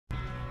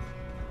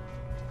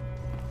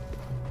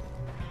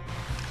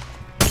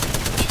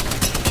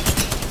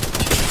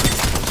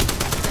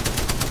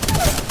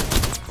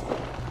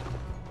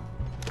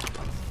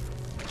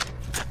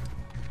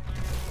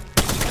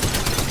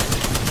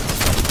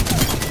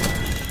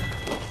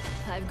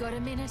got a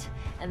minute,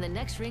 and the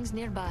next ring's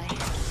nearby.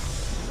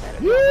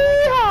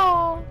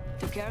 Yeah!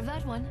 Took care of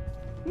that one.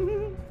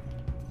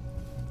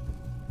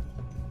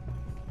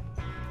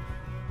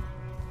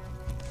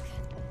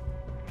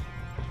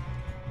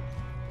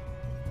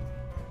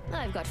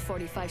 I've got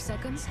 45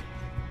 seconds.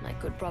 I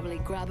could probably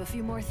grab a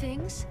few more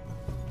things.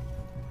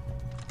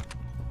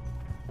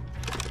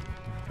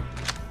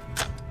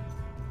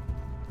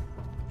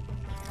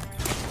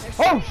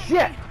 Oh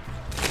shit!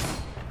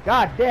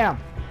 God damn!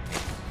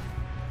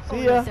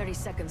 See ya. Only 30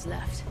 seconds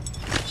left.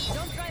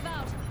 Don't drive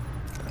out.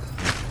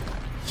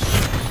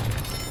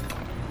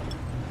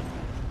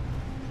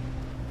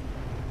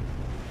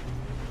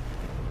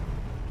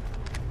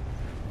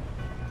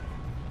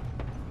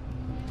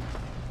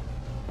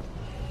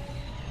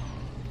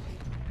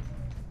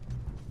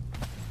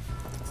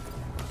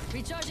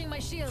 Recharging my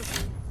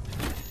shields.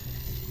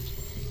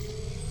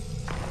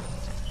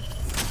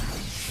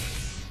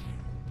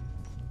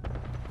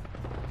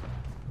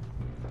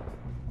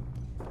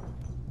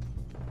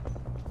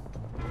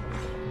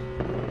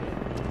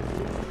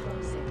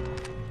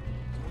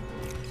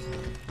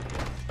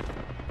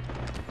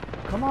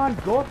 Come on,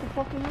 go up the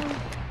fucking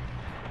roof.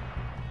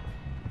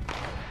 Oh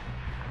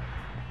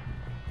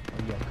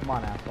yeah, come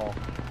on, asshole.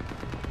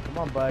 Come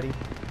on, buddy.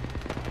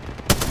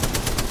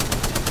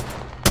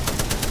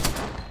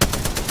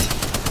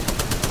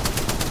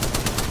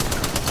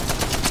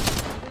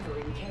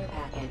 Delivering care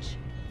package.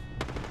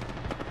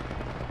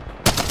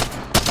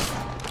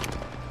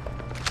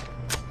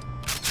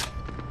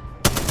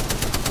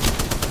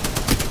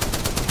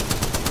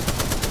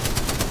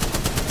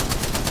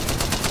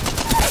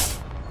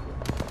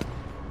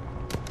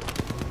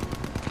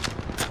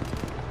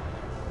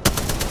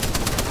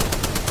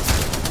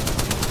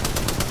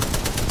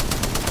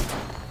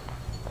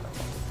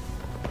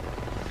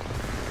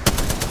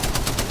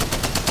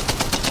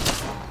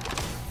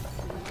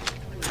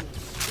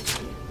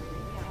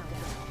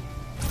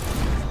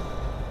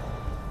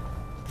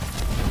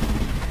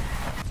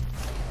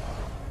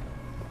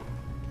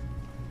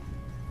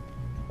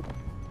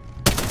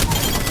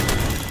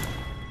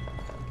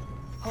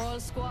 Whole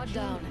squad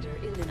down,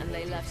 and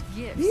they left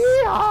gifts.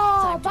 Yeah,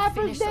 Time to Papa's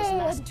finish those dead.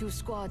 last two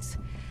squads.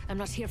 I'm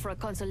not here for a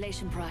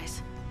consolation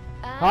prize.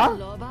 And Huh?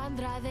 Loba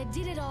Andrade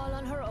did it all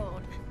on her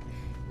own.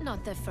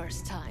 Not the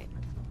first time.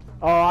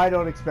 Oh, I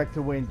don't expect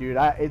to win, dude.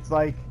 It's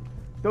like,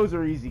 those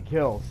are easy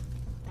kills.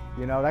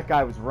 You know, that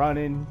guy was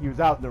running. He was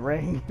out in the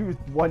rain. He was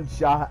one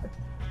shot.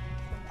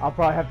 I'll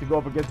probably have to go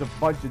up against a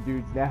bunch of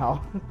dudes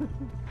now.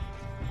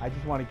 I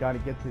just want to kind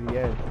of get to the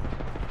edge.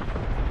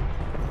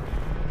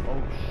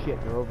 Oh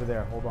shit, they're over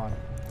there. Hold on.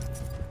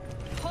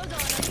 Hold on, I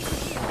need to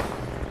heal.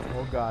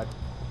 Oh god.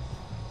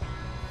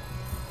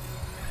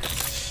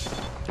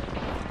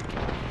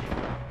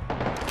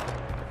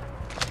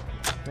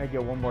 Can I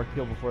get one more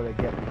kill before they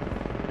get me?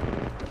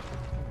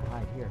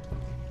 Hide here.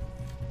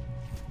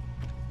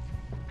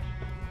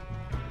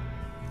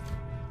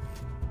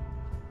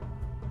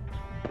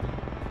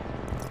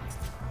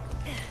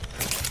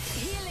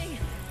 Healing.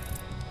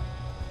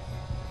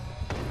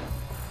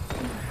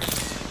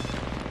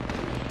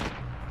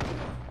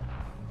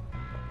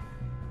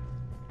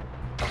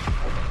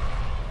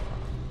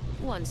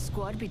 One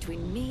squad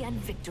between me and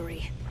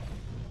victory.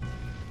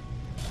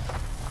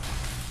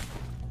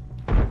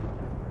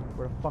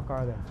 Where the fuck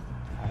are they?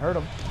 I heard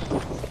them.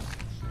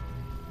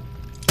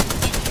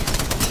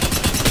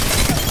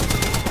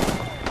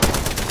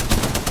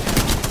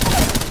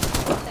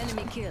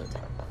 Enemy killed.